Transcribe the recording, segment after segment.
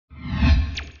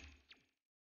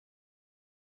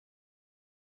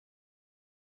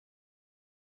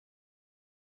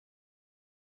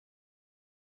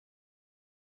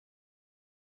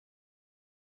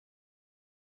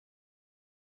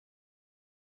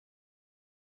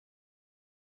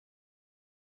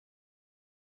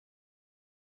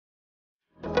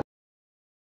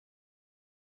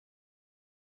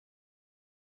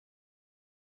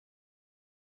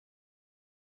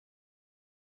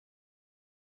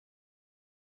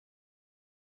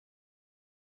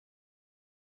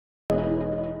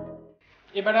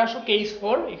এবারে আসো কেস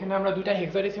 4। এখানে আমরা দুইটা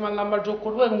হেক্সাডেসিমাল নাম্বার যোগ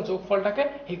করব এবং যোগফলটাকে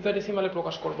হেক্সাডেসিমালে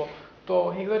প্রকাশ করব। তো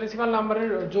হেক্সাডেসিমাল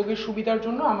নাম্বারের যোগের সুবিধার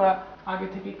জন্য আমরা আগে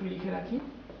থেকে একটু লিখে রাখি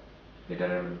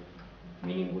এটার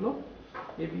মিনিংগুলো।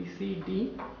 A B C D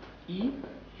E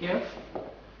F,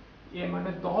 এ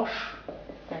মানে 10,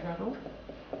 11,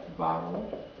 12,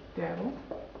 13,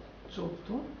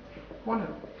 14,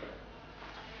 15।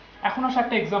 এখন আসে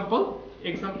একটা এক্সাম্পল।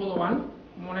 এক্সাম্পল 1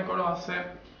 মনে করো আছে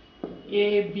A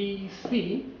B C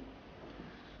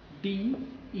D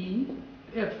E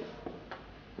F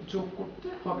যোগ করতে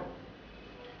হবে।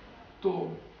 তো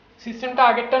সিস্টেমটা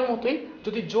আগেরটার মতোই,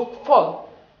 যদি যোগফল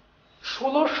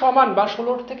 16 সমান বা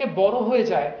 16 থেকে বড় হয়ে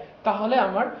যায় তাহলে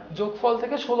আমার যোগফল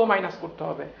থেকে 16 মাইনাস করতে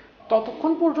হবে।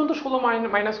 ততক্ষণ পর্যন্ত 16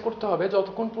 মাইনাস করতে হবে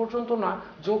যতক্ষণ পর্যন্ত না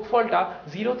যোগফলটা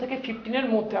 0 থেকে 15 এর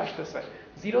মধ্যে আসতেছে।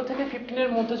 0 থেকে 15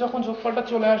 এর মধ্যে যখন যোগফলটা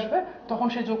চলে আসবে তখন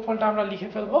সেই যোগফলটা আমরা লিখে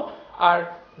ফেলবো। আর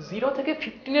 0 থেকে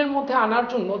 15 এর মধ্যে আনার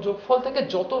জন্য যোগফল থেকে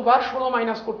যতবার 16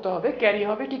 মাইনাস করতে হবে ক্যারি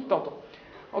হবে ঠিক তত।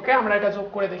 ওকে, আমরা এটা যোগ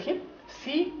করে দেখি।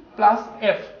 সি প্লাস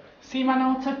এফ, সি মানে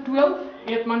হচ্ছে 12,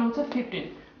 এফ মানে হচ্ছে 15।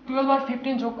 12 আর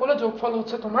 15 যোগ করলে যোগফল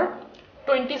হচ্ছে তোমার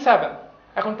 27।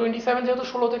 এখন 27 যেহেতু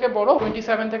 16 থেকে বড়,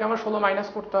 27 থেকে আমার 16 মাইনাস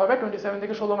করতে হবে। 27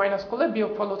 থেকে 16 মাইনাস করলে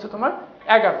বিয়োগফল হচ্ছে তোমার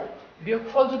 11।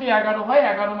 বিয়োগফল যদি 11 হয়,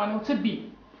 11 মানে হচ্ছে বি।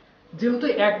 যেহেতু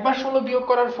একবার 16 বিয়োগ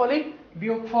করার ফলেই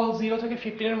বিয়োগফল 0 থেকে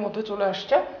 15 এর মধ্যে চলে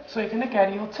আসছে, সো এখানে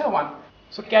ক্যারি হচ্ছে 1।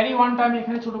 সো ক্যারি 1টা আমি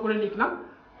এখানে ছোট করে লিখলাম।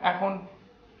 এখন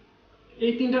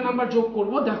এই তিনটা নাম্বার যোগ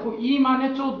করব। দেখো ই মানে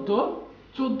 14,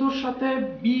 14 সাথে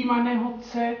বি মানে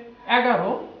হচ্ছে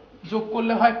 11 যোগ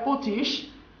করলে হয় 25,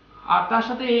 আর তার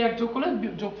সাথে এই এক যোগ করলে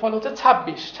যোগফল হচ্ছে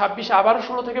 26। 26 আবার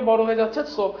 16 থেকে বড় হয়ে যাচ্ছে,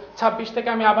 সো 26 থেকে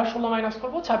আমি আবার 16 মাইনাস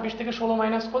করব। 26 থেকে 16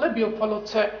 মাইনাস করলে বিয়োগফল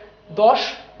হচ্ছে 10।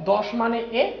 10 মানে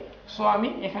এ, সো আমি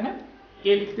এখানে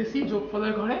এ লিখতেছি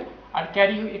যোগফলের ঘরে, আর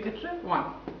ক্যারি এক্ষেত্রে 1।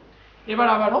 এবার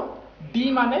আবারও ডি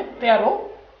মানে 13,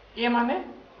 এ মানে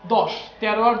 10।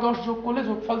 13 আর 10 যোগ করলে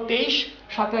যোগফল 23,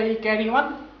 সাথে এই ক্যারি 1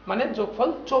 মানে যোগফল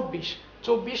 24।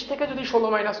 24 থেকে যদি 16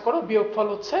 মাইনাস করো বিয়োগফল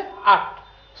হচ্ছে 8।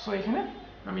 সো এখানে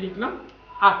আমি লিখলাম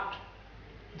 8।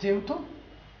 যেহেতু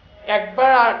একবার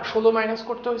আর 16 মাইনাস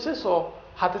করতে হয়েছে, সো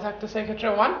হাতে থাকতেছে এক্ষেত্রে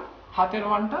 1। হাতের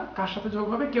 1টা কার সাথে যোগ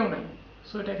হবে? কেউ নাই,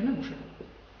 সো এটা এখানে বসে দেবো।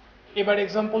 এবার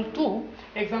এক্সাম্পল 2।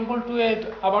 এক্সাম্পল 2 এ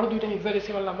আবারও দুইটা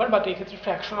হেক্সাডেসিমাল নাম্বার, বাট এই ক্ষেত্রে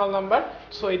ফ্র্যাকশনাল নাম্বার।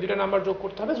 সো এই দুটো নাম্বার যোগ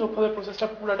করতে হবে। যোগফলের প্রসেসটা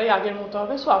পুরোটাই আগের মতো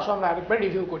হবে। সো আসো আমরা আরেকবার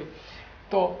রিভিউ করি।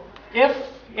 তো এফ,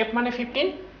 এফ মানে 15,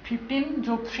 15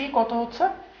 যোগ 3 কত হচ্ছে?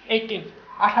 18,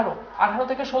 18। 18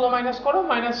 থেকে 16 মাইনাস করো,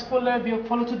 মাইনাস করলে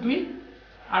বিয়োগফল হচ্ছে 2,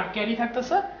 আর ক্যারি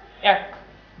থাকতেছে 1।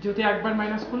 যেহেতু একবার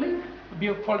মাইনাস করলে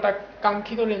বিয়োগফলটা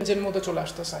কাঙ্ক্ষিত রেঞ্জের মধ্যে চলে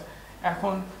আসতেছে।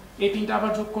 এখন এই তিনটা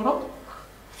আবার যোগ করো।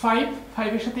 5,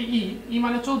 5 এর সাথে ই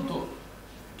মানে 14,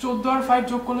 14 আর 5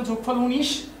 যোগ করলে যোগফল 19,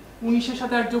 19 এর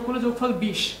সাথে 1 যোগ করলে যোগফল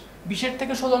 20, 20 এর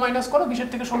থেকে 16 মাইনাস করো, 20 এর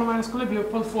থেকে 16 মাইনাস করলে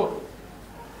বিয়োগফল 4,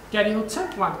 ক্যারি হচ্ছে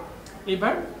 1।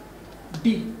 এবার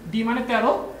ডি, ডি মানে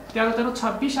 13, 13 13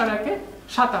 26 আর 1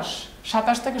 27,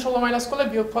 27 থেকে 16 মাইনাস করলে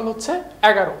বিয়োগফল হচ্ছে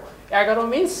 11, 11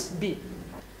 মিন্স বি,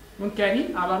 এবং ক্যারি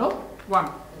আবারও 1।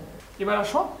 এবার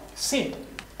আসো সি,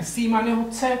 সি মানে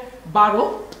হচ্ছে 12,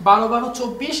 12 12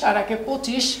 24 আর 1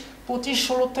 25, 25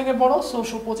 16 থেকে বড়, সো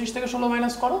 25 থেকে 16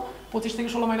 মাইনাস করো, 25 থেকে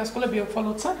 16 মাইনাস করলে বিয়োগফল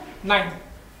হচ্ছে 9,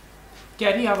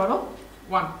 ক্যারি আবারও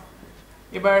 1।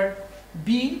 এবার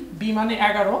বি, বি মানে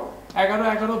 11, 11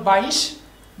 11 22,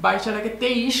 22 আর 1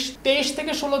 23, 23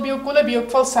 থেকে 16 বিয়োগ করলে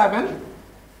বিয়োগফল 7,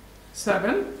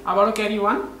 7 আবারও ক্যারি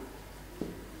 1।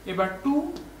 এবার 2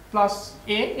 প্লাস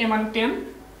এ, এ মানে 10,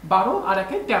 12 আর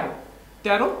 1 13,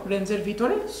 13 রেঞ্জের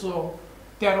ভিতরে, সো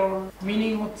 13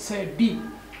 মিনিং হচ্ছে ডি।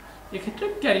 এক্ষেত্রে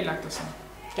ক্যারি লাগতেছে না,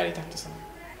 ক্যারি থাকতেছে না,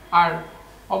 আর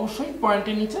অবশ্যই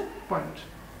পয়েন্টের নিচে পয়েন্ট।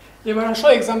 এবার আসো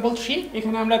এক্সাম্পল 3।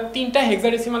 এখানে আমরা তিনটা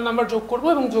হেক্সাডেসিমাল নাম্বার যোগ করব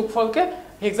এবং যোগফলকে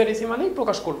হেক্সাডেসিমালেই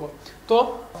প্রকাশ করব। তো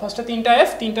ফার্স্টে তিনটা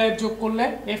এফ যোগ করলে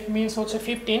এফ মিনস হচ্ছে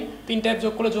 15, তিনটা এফ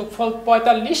যোগ করলে যোগফল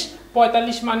 45,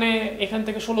 45 মানে এখান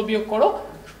থেকে 16 বিয়োগ করো,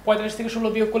 45 থেকে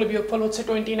 16 বিয়োগ করলে বিয়োগফল হচ্ছে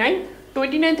 29,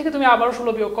 29 থেকে তুমি আবারও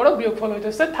 16 বিয়োগ করো, বিয়োগফল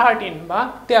হইতেছে 13 বা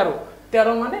 13,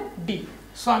 13 মানে ডি।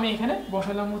 সো আমি এখানে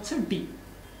বসালাম হচ্ছে ডি।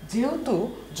 যেহেতু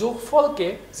যোগফলকে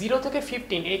 0 থেকে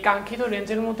 15 এই কাঙ্ক্ষিত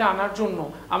রেঞ্জের মধ্যে আনার জন্য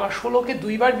আমার 16কে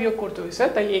দুইবার বিয়োগ করতে হয়েছে,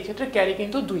 তাই এই ক্ষেত্রে ক্যারি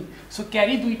কিন্তু 2। সো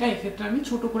ক্যারি 2টা এক্ষেত্রে আমি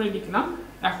ছোট করে লিখলাম।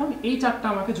 এখন এই চারটা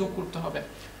আমাকে যোগ করতে হবে।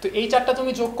 তো এই চারটা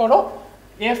তুমি যোগ করো,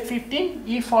 এফ 15,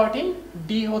 ই 14,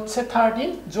 ডি হচ্ছে 13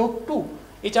 যোগ 2,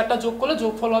 এই চারটা যোগ করলে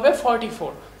যোগফল হবে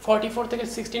 44, 44 থেকে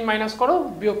 16 মাইনাস করো,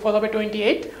 বিয়োগফল হবে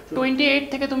 28, 28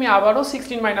 থেকে তুমি আবারও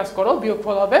 16 মাইনাস করো,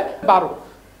 বিয়োগফল হবে 12,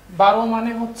 12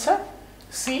 মানে হচ্ছে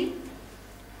সি।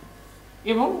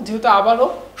 এবং যেহেতু আবারও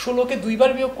 16কে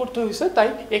দুইবার বিয়োগ করতে হয়েছে, তাই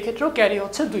এক্ষেত্রেও ক্যারি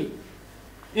হচ্ছে 2।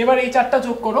 এবার এই চারটা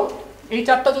যোগ করো, এই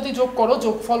চারটা যদি যোগ করো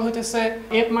যোগফল হইতেছে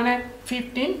f মানে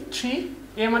 15, 3,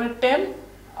 a মানে 10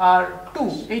 আর 2,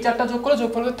 এই চারটা যোগ করো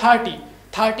যোগফল হচ্ছে 30।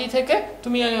 30 থেকে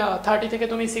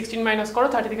তুমি 16 মাইনাস করো,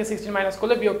 30 থেকে 16 মাইনাস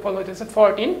করলে বিয়োগফল হইতেছে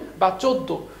 14 বা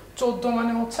 14। 14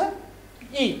 মানে হচ্ছে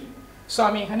ই। সো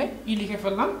আমি এখানে ই লিখে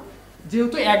ফেললাম।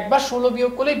 যেহেতু একবার 16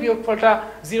 বিয়োগ করলে বিয়োগফলটা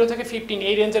 0 থেকে 15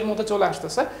 এই রেঞ্জের মধ্যে চলে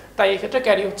আসতেছে, তাই এক্ষেত্রে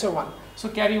ক্যারি হচ্ছে 1। সো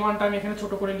ক্যারি 1টা আমি এখানে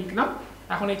ছোট করে লিখলাম।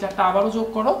 এখন এই চারটা আবারও যোগ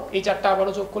করো, এই চারটা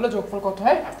আবারও যোগ করলে যোগফল কত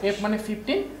হয়, f মানে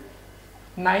 15,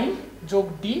 9 যোগ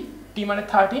d, d মানে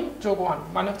 13 যোগ 1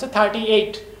 মানে হচ্ছে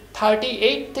 38।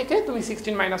 38 থেকে তুমি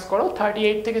 16 মাইনাস করো,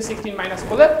 38 থেকে 16 মাইনাস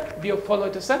করলে বিয়োগফল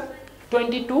হইতেছে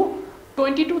 22।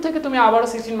 22 থেকে তুমি আবারও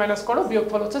 16 মাইনাস করো,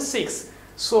 বিয়োগফল হচ্ছে 6।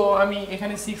 সো আমি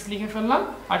এখানে 6 লিখে ফেললাম।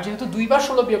 আর যেহেতু দুইবার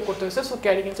 16 বিয়োগ করতে হয়েছে, সো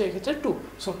ক্যারি কিন্তু এক্ষেত্রে 2।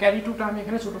 সো ক্যারি 2টা আমি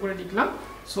এখানে ছোট করে লিখলাম।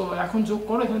 সো এখন যোগ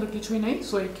করো, এখানে তো কিছুই নেই।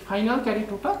 সো এই ফাইনাল ক্যারি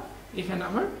 2টা এখানে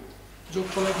আমার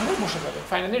যোগফলের ঘরে বসে যাবে।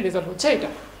 ফাইনালি রেজাল্ট হচ্ছে এটা।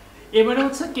 এবারে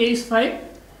হচ্ছে কেস 5।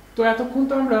 তো এতক্ষণ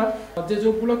তো আমরা যে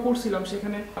যোগগুলো করছিলাম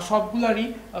সেখানে সবগুলারই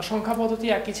সংখ্যা পদ্ধতি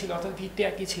একই ছিল, অর্থাৎ ভিত্তি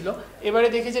একই ছিল। এবারে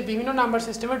দেখি যে বিভিন্ন নাম্বার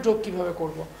সিস্টেমের যোগ কিভাবে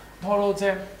করব। ধরো যে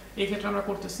এই ক্ষেত্রে আমরা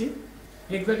করতেছি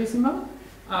হেক্সাডেসিমাল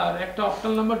আর একটা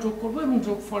অক্টাল নাম্বার যোগ করব এবং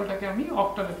যোগফলটাকে আমি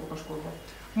অক্টালে প্রকাশ করব।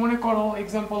 মনে করো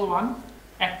এক্সাম্পল 1,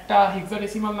 একটা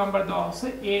হেক্সাডেসিমাল নাম্বার দেওয়া আছে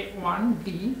A1D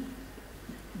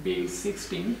বেস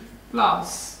 16 প্লাস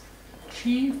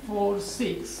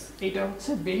 346, এটা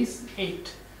হচ্ছে বেস 8।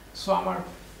 সো আমার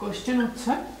কোয়েশ্চেন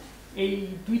হচ্ছে এই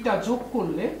দুইটা যোগ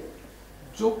করলে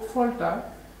যোগফলটা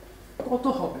কত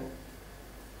হবে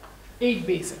 8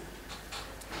 বেসে।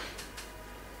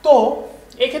 তো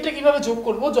এক্ষেত্রে কিভাবে যোগ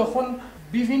করব, যখন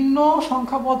বিভিন্ন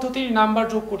সংখ্যা পদ্ধতির নাম্বার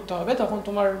যোগ করতে হবে তখন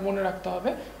তোমার মনে রাখতে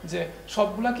হবে যে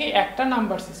সবগুলাকে একটা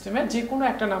নাম্বার সিস্টেমে, যে কোনো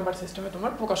একটা নাম্বার সিস্টেমে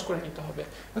তোমার প্রকাশ করে নিতে হবে।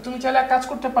 তো তুমি চাইলে এক কাজ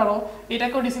করতে পারো,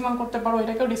 এটাকেও ডেসিমাল করতে পারো,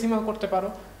 এটাকেও ডেসিমাল করতে পারো,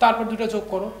 তারপর দুটো যোগ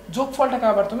করো, যোগফলটাকে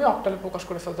আবার তুমি অক্টালে প্রকাশ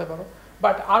করে ফেলতে পারো।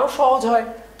 বাট আরও সহজ হয়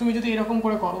তুমি যদি এরকম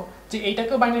করে করো যে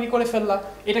এইটাকেও বাইনারি করে ফেললা,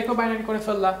 এটাকেও বাইনারি করে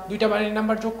ফেললা, দুইটা বাইনারি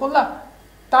নাম্বার যোগ করলা,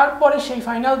 তারপরে সেই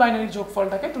ফাইনাল বাইনারি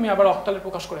যোগফলটাকে তুমি আবার অক্টালে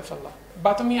প্রকাশ করে ফেললা।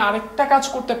 বা তুমি আরেকটা কাজ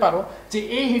করতে পারো যে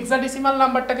এই হেক্সাডেসিমাল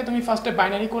নাম্বারটাকে তুমি ফার্স্টে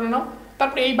বাইনারি করে নাও,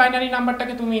 তারপরে এই বাইনারি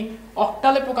নাম্বারটাকে তুমি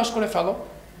অক্টালে প্রকাশ করে ফেলো।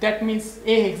 দ্যাট মিনস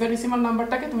এই হেক্সাডেসিমাল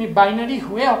নাম্বারটাকে তুমি বাইনারি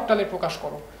হয়ে অক্টালে প্রকাশ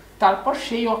করো, তারপর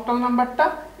সেই অক্টাল নাম্বারটা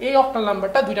এই অক্টাল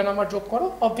নাম্বারটা দুইটা নাম্বার যোগ করো,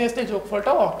 অবভিয়াসলি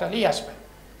যোগফলটাও অক্টালেই আসবে।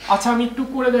 আচ্ছা আমি একটু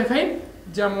করে দেখাই।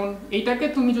 যেমন এইটাকে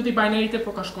তুমি যদি বাইনারিতে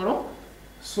প্রকাশ করো,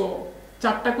 সো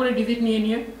 4টা করে ডিজিট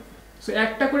নিয়ে সো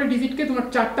একটা করে ডিজিটকে তোমার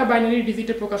 4টা বাইনারি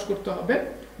ডিজিটে প্রকাশ করতে হবে।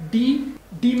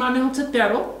 ডি মানে হচ্ছে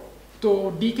 13, তো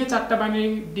ডি কে 4টা বাইনারি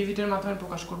ডিজিটের মাধ্যমে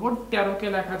প্রকাশ করব। 13 কে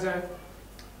লেখা যায়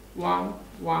 1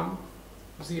 1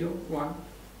 0 1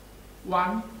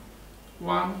 1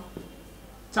 1,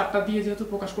 4টা দিয়ে যেহেতু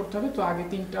প্রকাশ করতে হবে তো আগে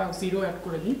 3টা 0 অ্যাড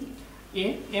করে দিই।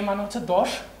 এ মানে হচ্ছে 10,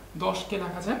 10 কে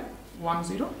লেখা যায় 1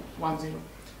 0 1 0।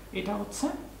 এটা হচ্ছে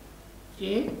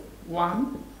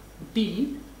A1D,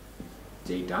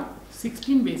 যেটা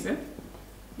 16 বেসের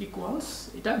ইকুয়ালস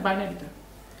এটা বাইনারিতে।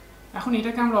 এখন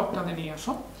এটাকে আমরা অক্টালে নিয়ে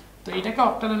আসো। তো এটাকে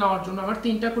অক্টালে নেওয়ার জন্য আমার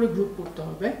 3টা করে গ্রুপ করতে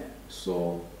হবে। সো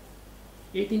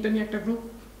এই 3টা নিয়ে একটা গ্রুপ,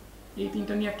 এই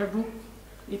 3টা নিয়ে একটা গ্রুপ,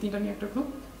 এই 3টা নিয়ে একটা গ্রুপ,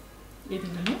 এই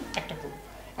 3টা নিয়ে একটা গ্রুপ।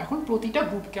 এখন প্রতিটা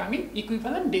গ্রুপকে আমি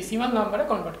ইকুইভ্যালেন্ট ডেসিমাল নাম্বারে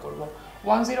কনভার্ট করব।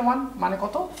 101 মানে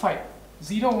কত 5,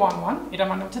 011 এটা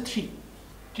মানে হচ্ছে 3,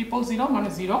 000 মানে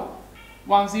 0,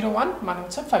 101 মানে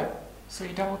হচ্ছে 5। সো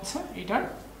এটা হচ্ছে এটার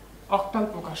অক্টাল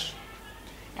প্রকাশ।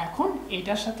 এখন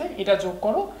এইটার সাথে এটা যোগ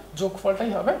করো,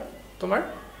 যোগফলটাই হবে তোমার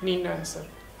নির্ণয় অ্যান্সার।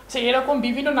 সে এরকম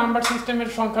বিভিন্ন নাম্বার সিস্টেমের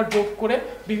সংখ্যার যোগ করে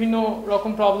বিভিন্ন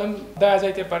রকম প্রবলেম দেওয়া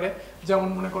যাইতে পারে। যেমন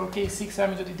মনে করো কেস 6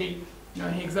 আমি যদি দিই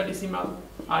হেক্সাডেসিমাল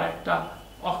আর একটা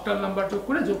অক্টাল নাম্বার যোগ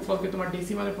করে যোগফলকে তোমার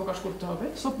ডেসিমালে প্রকাশ করতে হবে।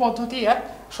 সো পদ্ধতি এক,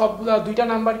 সবগুলা দুইটা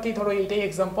নাম্বারকেই ধরো এইটাই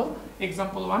এক্সাম্পল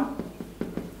 1,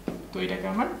 তো এটাকে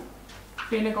আমার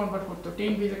 10-এ কনভার্ট করতে হবে,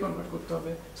 10 বেসে কনভার্ট করতে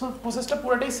হবে। সো প্রসেসটা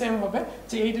পুরোটাই সেম হবে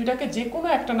যে এই দুইটাকে যে কোনো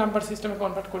একটা নাম্বার সিস্টেমে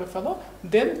কনভার্ট করে ফেলো,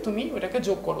 দেন তুমি ওটাকে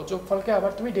যোগ করো, যোগফলকে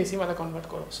আবার তুমি ডেসিমালে কনভার্ট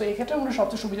করো। সো এই ক্ষেত্রে মনে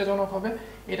সবচেয়ে সুবিধাজনক হবে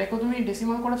এটাকেও তুমি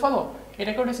ডেসিমাল করে ফেলো,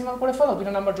 এটাকেও ডেসিমাল করে ফেলো,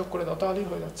 দুটো নাম্বার যোগ করে দাও, তাহলেই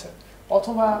হয়ে যাচ্ছে।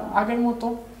 অথবা আগের মতো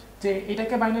যে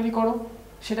এটাকে বাইনারি করো,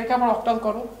 সেটাকে আবার অক্টাল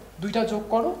করো, দুইটা যোগ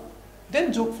করো, দেন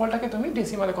যোগফলটাকে তুমি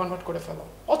ডেসিমালে কনভার্ট করে ফেলো।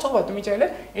 অথবা তুমি চাইলে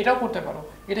এটাও করতে পারো,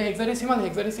 এটা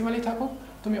হেক্সাডেসিমালই থাকুক,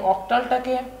 তুমি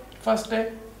অক্টালটাকে ফার্স্টে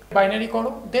বাইনারি করো,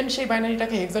 দেন সেই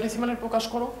বাইনারিটাকে হেক্সাডেসিমালে প্রকাশ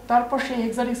করো, তারপর সেই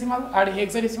হেক্সাডেসিমাল আর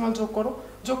হেক্সাডেসিমাল যোগ করো,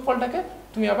 যোগফলটাকে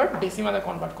তুমি আবার ডেসিমালে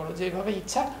কনভার্ট করো। যেভাবে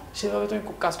ইচ্ছা সেভাবে তুমি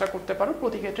কাজটা করতে পারো,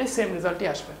 প্রতি ক্ষেত্রে সেম রেজাল্টই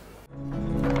আসবে।